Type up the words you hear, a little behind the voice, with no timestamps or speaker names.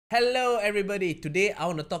Hello everybody, today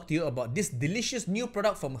I want to talk to you about this delicious new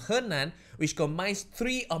product from Hernan which combines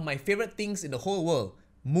three of my favorite things in the whole world: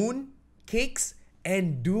 moon, cakes,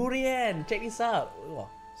 and durian. Check this out.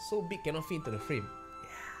 Wow, so big cannot fit into the frame.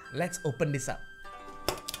 Yeah, let's open this up.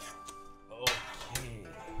 Okay.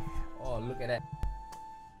 Oh, look at that.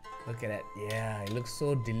 Look at that. Yeah, it looks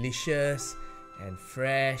so delicious and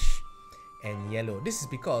fresh and yellow. This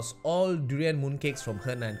is because all durian mooncakes from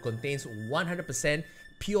Hernan contains 100%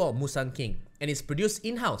 pure Musang King and it's produced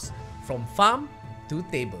in-house from farm to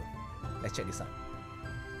table. Let's check this out.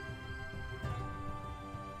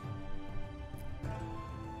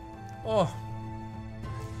 Oh,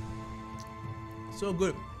 so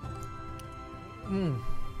good.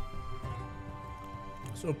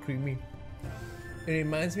 So creamy. It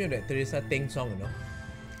reminds me of that Teresa Teng song, you know.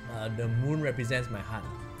 The moon represents my heart.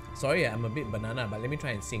 Sorry, I'm a bit banana, but let me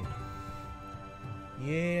try and sing.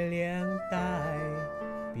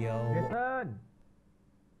 Jason!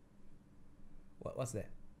 What's that?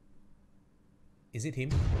 Is it him?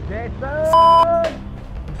 Jason!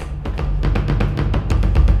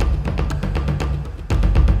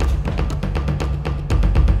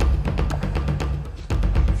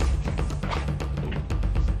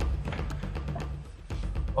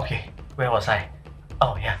 Okay, where was I?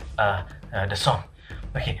 Oh yeah, the song.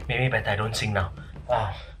 Okay, maybe better I don't sing now.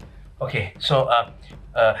 Okay, so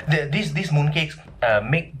these mooncakes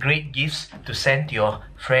make great gifts to send to your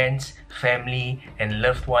friends, family, and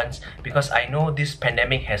loved ones, because I know this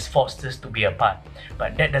pandemic has forced us to be apart.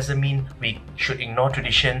 But that doesn't mean we should ignore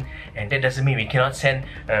tradition, and that doesn't mean we cannot send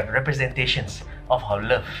representations of our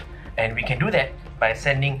love. And we can do that by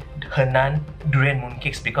sending Hernan Durian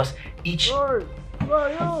Mooncakes, because each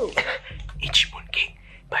each mooncake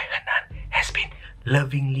by Hernan has been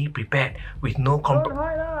lovingly prepared with no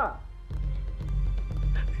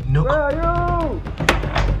Where are you?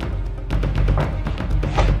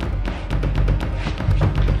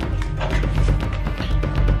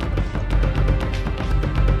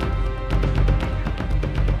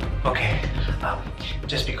 Okay,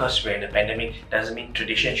 just because we're in a pandemic doesn't mean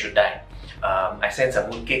tradition should die. I sent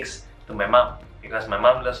some mooncakes to my mom because my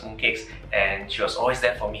mom loves mooncakes and she was always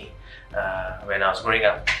there for me when I was growing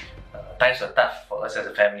up. Times were tough for us as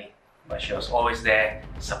a family, but she was always there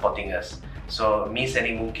supporting us. So me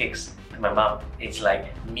sending mooncakes to my mom, it's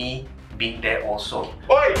like me being there also.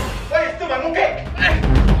 Oi! Where is still my mooncake?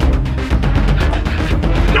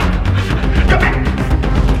 No! Come back!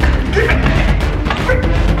 Give it!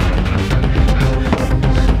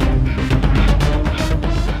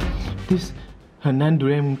 This Hernan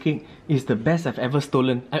Durian Mooncake is the best I've ever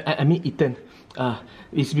stolen. I mean eaten.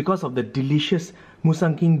 It's because of the delicious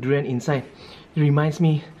Musang King durian inside. It reminds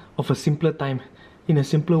me of a simpler time, in a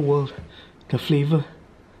simpler world. The flavor,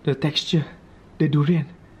 the texture, the durian,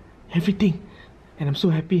 everything. And I'm so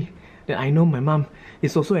happy that I know my mom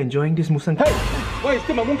is also enjoying this Musang King. Hey! Why is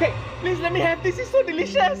still my mooncake? Please let me have this, it's so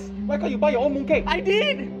delicious! Why can't you buy your own mooncake? I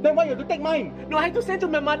did! Then why you have to take mine? No, I had to send to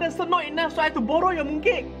my mother, so not enough, so I had to borrow your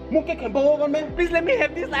mooncake. Mooncake can borrow one, man. Please let me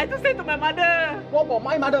have this, I had to send to my mother. What about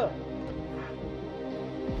my mother?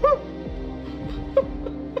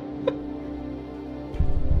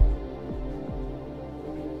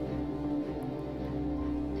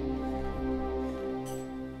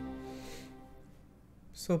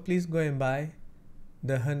 So please go and buy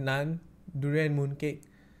the Hernan Durian Mooncake.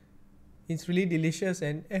 It's really delicious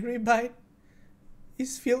and every bite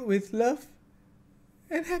is filled with love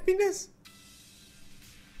and happiness.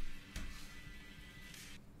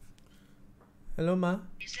 Hello, Ma?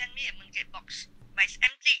 You sent me a mooncake box, but it's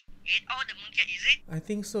empty. You ate all the mooncake, is it? I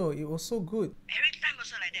think so. It was so good. Every time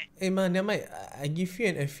also like that. Hey, Ma, never mind. I give you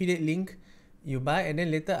an affiliate link. You buy and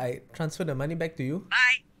then later I transfer the money back to you.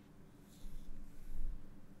 Bye.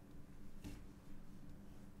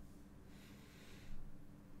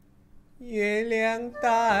 Hernan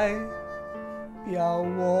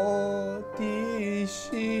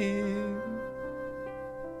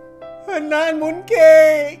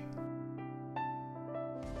Mooncake.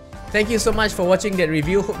 Thank you so much for watching that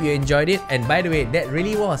review. Hope you enjoyed it. And by the way, that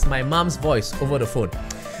really was my mom's voice over the phone.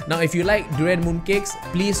 Now, if you like durian mooncakes,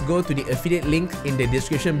 please go to the affiliate link in the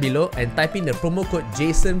description below and type in the promo code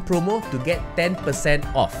JASONPROMO to get 10%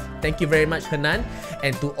 off. Thank you very much, Hernan.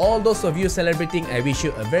 And to all those of you celebrating, I wish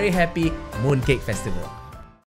you a very happy Mooncake Festival.